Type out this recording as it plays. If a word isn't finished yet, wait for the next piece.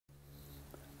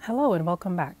Hello and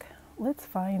welcome back. Let's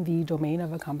find the domain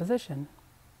of a composition.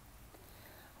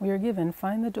 We are given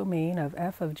find the domain of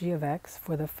f of g of x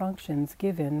for the functions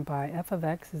given by f of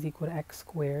x is equal to x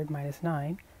squared minus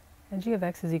 9 and g of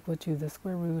x is equal to the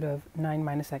square root of 9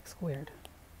 minus x squared.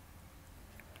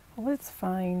 Let's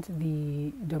find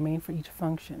the domain for each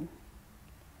function.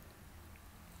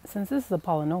 Since this is a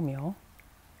polynomial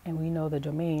and we know the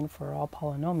domain for all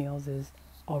polynomials is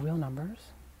all real numbers,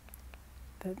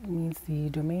 that means the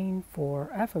domain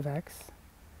for f of x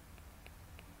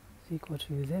is equal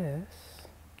to this,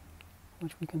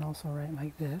 which we can also write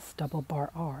like this, double bar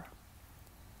r.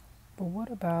 But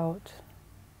what about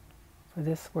for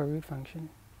this square root function?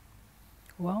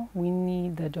 Well, we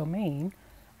need the domain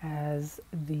as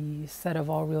the set of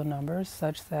all real numbers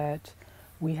such that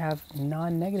we have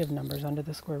non-negative numbers under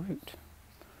the square root,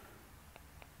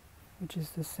 which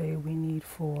is to say we need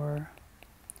for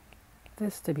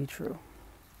this to be true.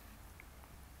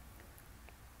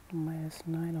 Minus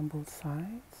 9 on both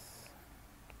sides.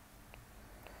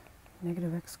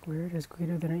 Negative x squared is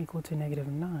greater than or equal to negative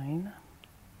 9.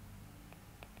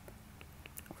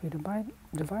 If we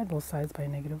divide both sides by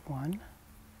negative 1,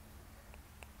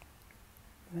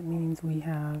 that means we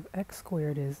have x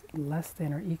squared is less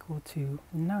than or equal to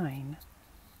 9,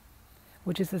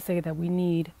 which is to say that we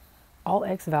need all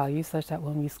x values such that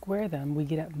when we square them, we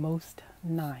get at most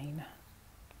 9.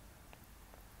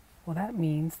 Well, that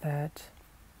means that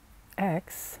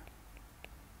x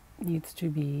needs to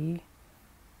be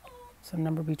some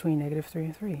number between negative 3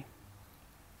 and 3.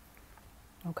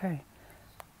 Okay,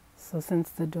 so since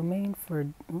the domain for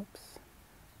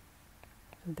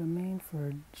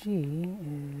g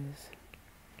is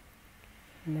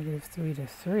negative 3 to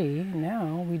 3,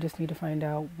 now we just need to find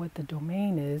out what the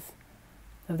domain is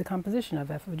of the composition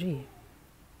of f of g.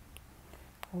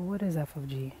 Well, what is f of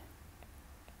g?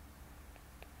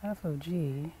 F of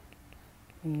g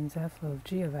means f of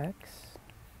g of x,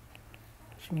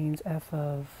 which means f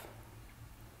of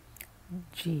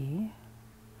g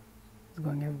is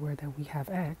going everywhere that we have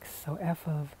x, so f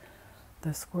of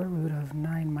the square root of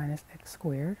 9 minus x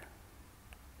squared,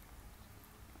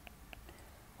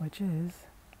 which is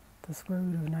the square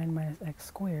root of 9 minus x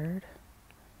squared,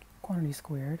 quantity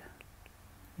squared,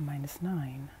 minus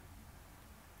 9.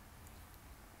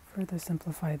 Further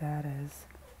simplify that as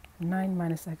 9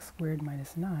 minus x squared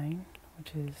minus 9,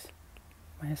 which is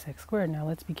minus x squared. Now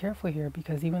let's be careful here,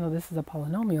 because even though this is a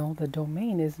polynomial, the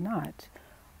domain is not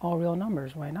all real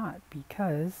numbers. Why not?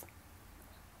 Because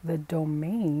the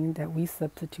domain that we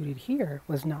substituted here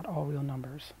was not all real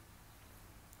numbers.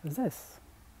 It was this.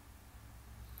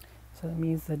 So that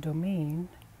means the domain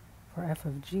for f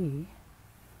of g,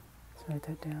 let's write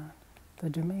that down. The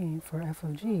domain for f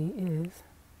of g is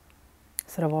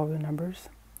a set of all real numbers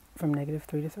from negative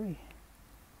 3 to 3.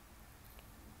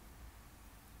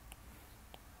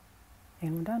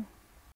 And we're done.